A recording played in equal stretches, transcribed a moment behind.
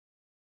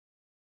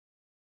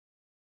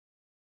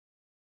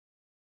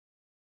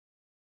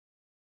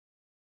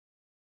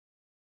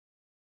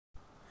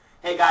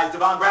Hey guys,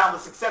 Devon Brown, the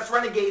Success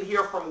Renegade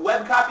here from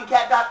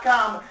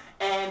webcopycat.com,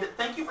 and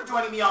thank you for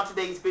joining me on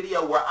today's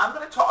video where I'm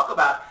going to talk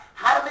about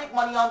how to make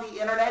money on the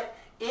internet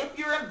if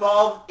you're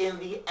involved in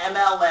the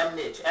MLM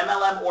niche.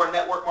 MLM or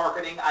network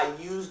marketing, I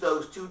use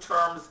those two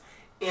terms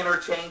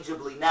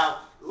interchangeably.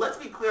 Now, let's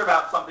be clear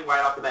about something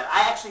right off the bat.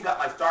 I actually got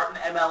my start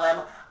in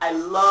MLM. I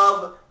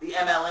love the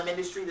MLM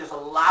industry. There's a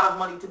lot of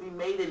money to be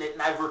made in it,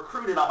 and I've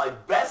recruited on my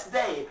best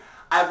day.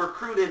 I've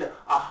recruited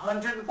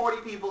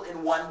 140 people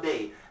in one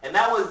day. And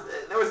there was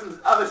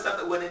some other stuff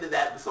that went into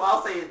that, so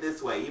I'll say it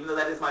this way, even though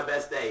that is my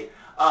best day.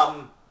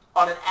 On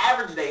an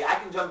average day, I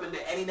can jump into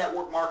any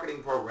network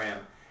marketing program,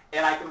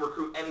 and I can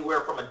recruit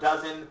anywhere from a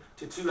dozen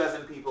to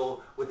 24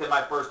 people within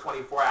my first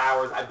 24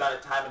 hours. I've done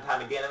it time and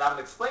time again, and I'm going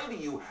to explain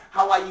to you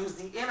how I use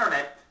the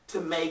internet to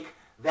make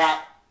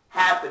that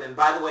happen. And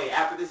by the way,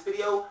 after this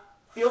video,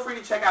 feel free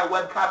to check out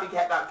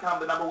webcopycat.com,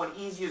 the #1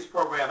 easiest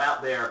program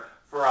out there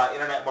for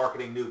internet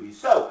marketing newbies.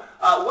 So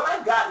what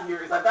I've got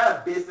here is I've got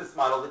a business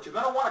model that you're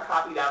going to want to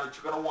copy down, that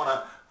you're going to want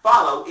to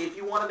follow if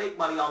you want to make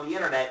money on the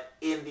internet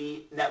in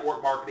the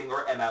network marketing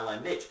or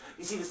MLM niche.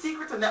 You see, the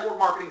secret to network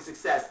marketing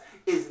success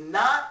is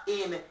not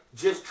in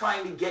just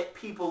trying to get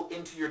people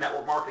into your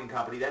network marketing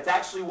company. That's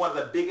actually one of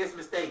the biggest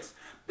mistakes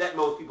that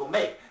most people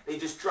make. They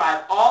just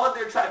drive all of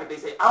their traffic. They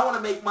say, I want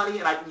to make money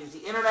and I can use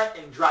the internet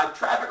and drive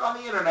traffic on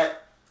the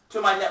internet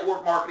to my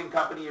network marketing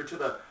company or to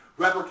the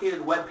replicated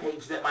web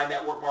page that my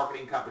network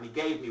marketing company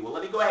gave me. Well,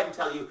 let me go ahead and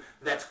tell you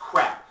that's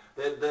crap.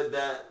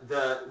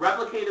 The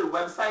replicated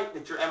website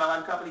that your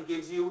MLM company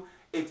gives you,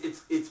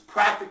 it's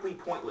practically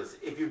pointless.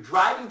 If you're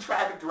driving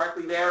traffic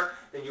directly there,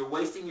 then you're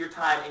wasting your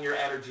time and your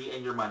energy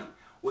and your money.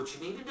 What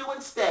you need to do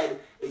instead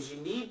is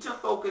you need to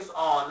focus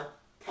on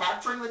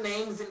capturing the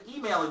names and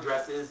email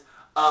addresses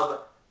of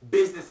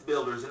business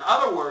builders. In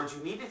other words,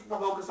 you need to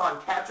focus on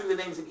capturing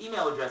the names and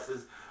email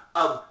addresses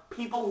of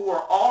people who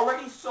are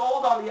already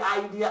sold on the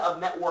idea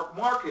of network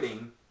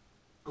marketing,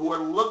 who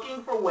are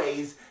looking for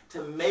ways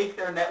to make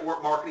their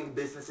network marketing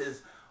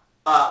businesses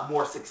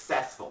more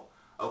successful.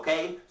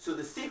 Okay? So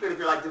the secret, if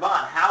you're like, Devon,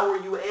 how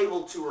were you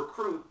able to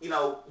recruit,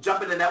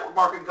 jump into a network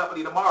marketing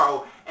company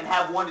tomorrow and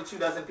have 1 to 2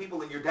 dozen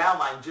people in your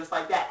downline just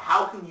like that?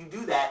 How can you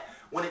do that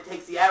when it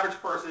takes the average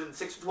person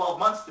 6 to 12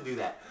 months to do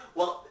that?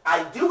 Well,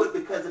 I do it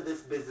because of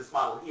this business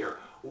model here.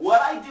 What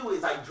I do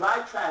is I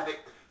drive traffic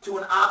to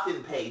an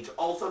opt-in page,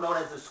 also known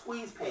as the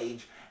squeeze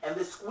page, and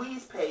the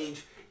squeeze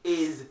page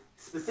is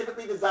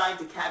specifically designed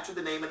to capture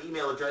the name and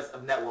email address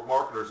of network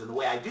marketers. And the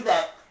way I do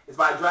that is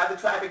by I drive the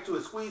traffic to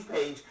a squeeze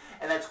page,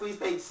 and that squeeze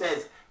page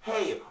says,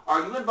 hey,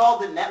 are you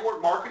involved in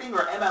network marketing or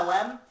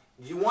MLM?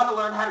 Do you want to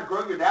learn how to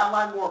grow your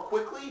downline more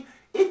quickly?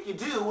 If you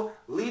do,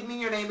 leave me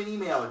your name and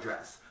email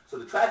address. So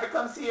the traffic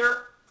comes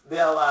here,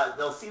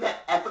 they'll see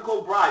that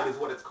ethical bribe is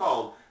what it's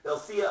called. They'll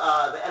see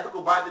the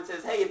ethical bribe that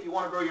says, hey, if you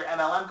want to grow your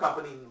MLM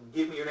company,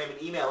 give me your name and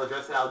email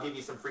address and I'll give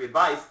you some free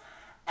advice.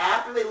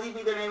 After they leave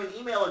me their name and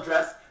email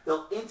address,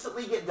 they'll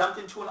instantly get dumped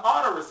into an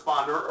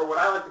autoresponder, or what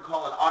I like to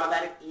call an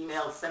automatic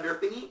email sender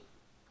thingy.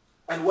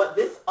 And what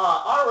this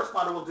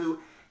autoresponder will do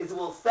is it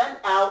will send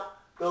out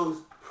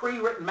those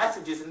pre-written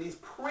messages, and these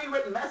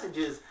pre-written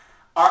messages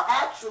are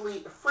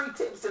actually free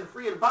tips and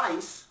free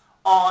advice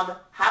on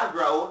how to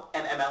grow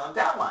an MLM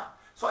downline.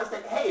 So I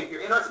said, hey, if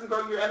you're interested in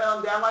growing your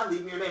MLM downline,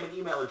 leave me your name and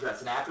email address.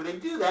 And after they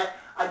do that,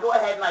 I go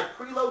ahead and I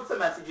preload some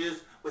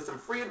messages with some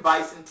free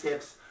advice and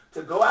tips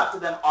to go out to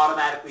them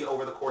automatically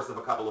over the course of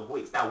a couple of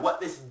weeks. Now, what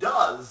this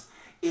does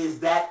is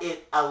that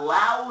it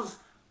allows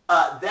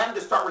them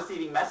to start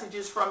receiving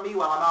messages from me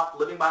while I'm out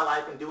living my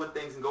life and doing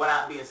things and going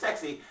out and being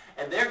sexy.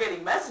 And they're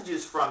getting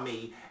messages from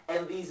me,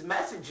 and these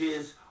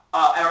messages,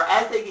 or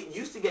as they get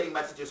used to getting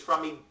messages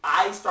from me,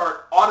 I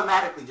start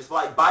automatically, just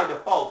like by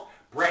default,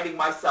 branding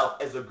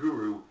myself as a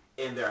guru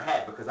in their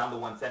head because I'm the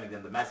one sending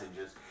them the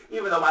messages,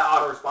 even though my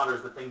autoresponder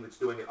is the thing that's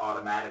doing it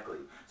automatically.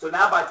 So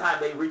now by the time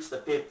they reach the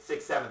 5th,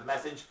 6th, 7th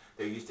message,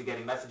 they're used to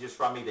getting messages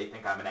from me. They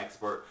think I'm an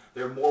expert.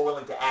 They're more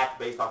willing to act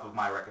based off of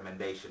my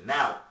recommendation.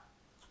 Now,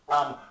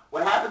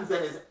 what happens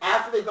then is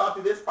after they've gone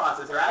through this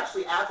process, or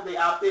actually after they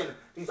opt in,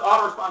 these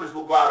autoresponders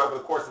will go out over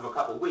the course of a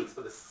couple of weeks.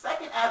 But the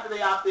second after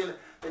they opt in,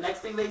 the next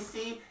thing they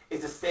see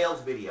is a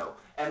sales video.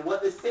 And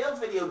what this sales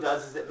video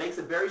does is it makes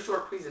a very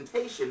short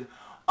presentation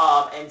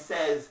and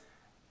says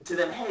to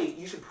them, hey,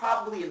 you should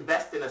probably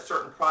invest in a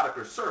certain product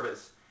or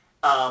service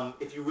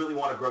if you really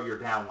want to grow your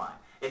downline.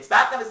 It's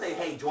not going to say,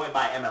 hey, join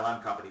my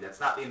MLM company. That's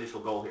not the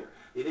initial goal here.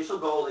 The initial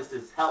goal is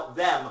to help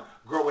them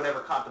grow whatever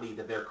company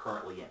that they're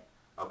currently in.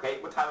 Okay,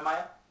 what time am I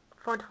at?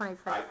 4:26.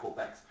 All right, cool,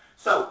 thanks.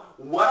 So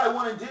what I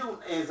want to do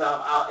is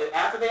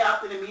after they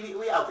opt in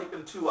immediately, I'll take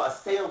them to a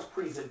sales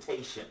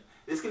presentation.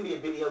 This can be a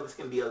video, this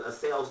can be a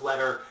sales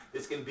letter,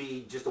 this can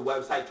be just a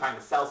website trying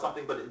to sell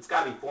something, but it's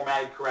got to be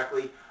formatted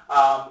correctly.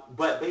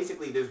 But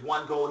basically, there's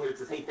one goal here. It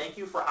says, hey, thank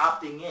you for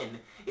opting in.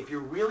 If you're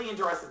really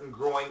interested in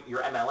growing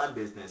your MLM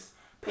business,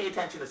 pay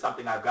attention to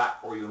something I've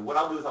got for you. And what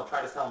I'll do is I'll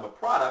try to sell them a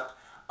product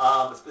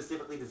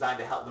specifically designed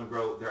to help them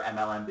grow their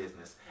MLM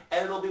business.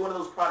 And it'll be one of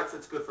those products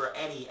that's good for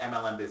any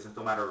MLM business,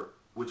 no matter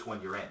which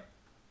one you're in.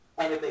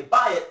 And if they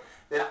buy it,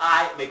 then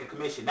I make a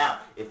commission. Now,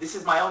 if this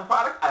is my own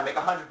product, I make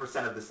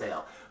 100% of the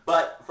sale.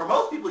 But for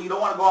most people, you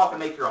don't want to go off and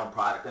make your own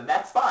product, and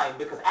that's fine,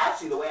 because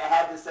actually the way I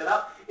have this set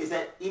up is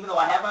that even though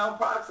I have my own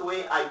products, the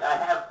way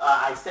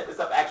I set this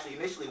up actually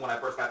initially when I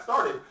first got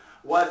started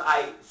was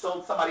I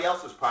sold somebody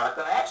else's product,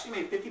 and I actually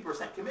made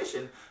 50%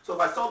 commission. So if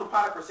I sold a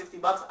product for 60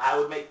 bucks, I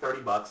would make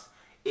 30 bucks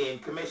in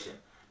commission.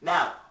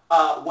 Now,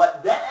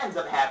 what then ends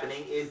up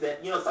happening is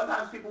that,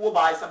 sometimes people will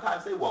buy,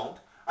 sometimes they won't.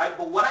 All right,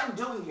 but what I'm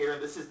doing here,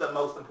 and this is the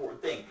most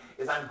important thing,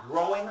 is I'm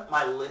growing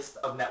my list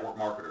of network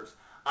marketers.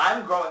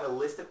 I'm growing a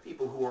list of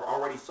people who are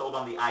already sold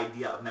on the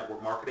idea of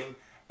network marketing,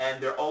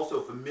 and they're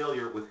also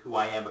familiar with who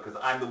I am because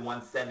I'm the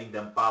one sending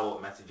them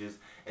follow-up messages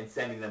and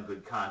sending them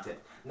good content.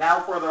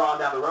 Now, further on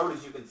down the road,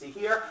 as you can see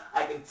here,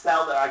 I can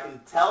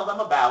tell them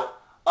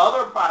about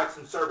other products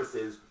and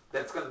services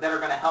that are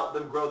going to help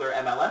them grow their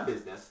MLM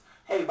business.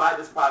 Hey, buy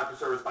this product or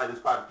service, buy this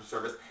product or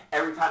service.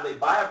 Every time they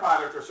buy a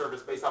product or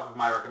service based off of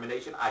my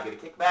recommendation, I get a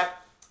kickback.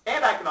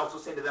 And I can also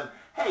say to them,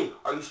 hey,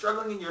 are you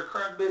struggling in your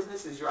current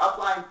business? Is your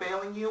upline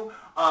failing you?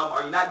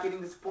 Are you not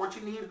getting the support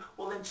you need?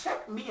 Well, then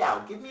check me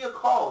out. Give me a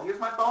call. Here's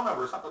my phone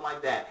number or something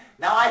like that.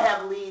 Now I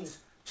have leads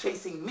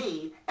chasing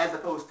me as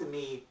opposed to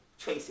me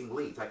chasing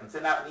leads. I can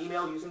send out an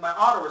email using my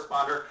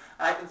autoresponder,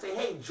 and I can say,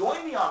 hey,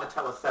 join me on a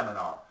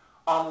teleseminar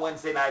on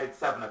Wednesday night at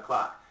 7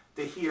 o'clock.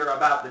 To hear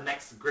about the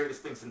next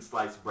greatest thing since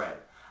sliced bread.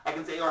 I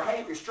can say, or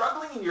hey, if you're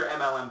struggling in your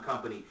MLM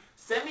company,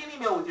 send me an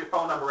email with your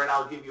phone number and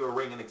I'll give you a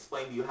ring and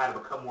explain to you how to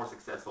become more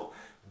successful.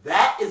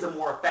 That is a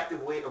more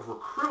effective way of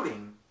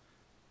recruiting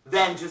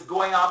than just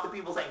going off to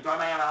people saying, join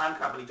my MLM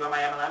company, join my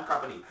MLM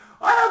company.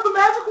 I have the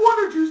magic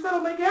wonder juice that'll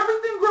make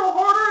everything grow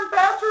harder and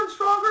faster and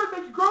stronger and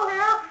make you grow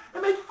hair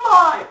and make you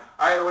fly.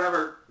 All right, or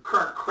whatever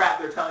current crap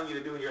they're telling you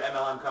to do in your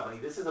MLM company.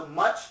 This is a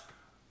much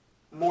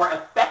more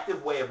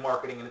effective way of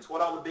marketing, and it's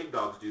what all the big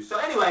dogs do. So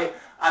anyway,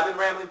 I've been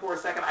rambling for a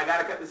second. I got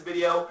to cut this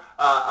video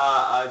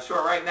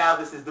short right now.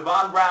 This is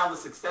Devon Brown, the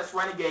Success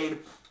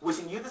Renegade,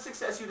 wishing you the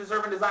success you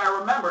deserve and desire.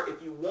 Remember,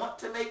 if you want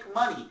to make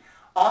money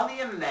on the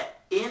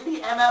internet in the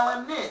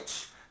MLM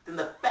niche, then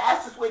the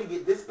fastest way to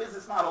get this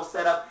business model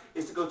set up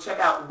is to go check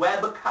out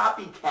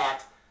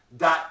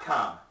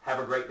webcopycat.com. Have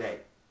a great day.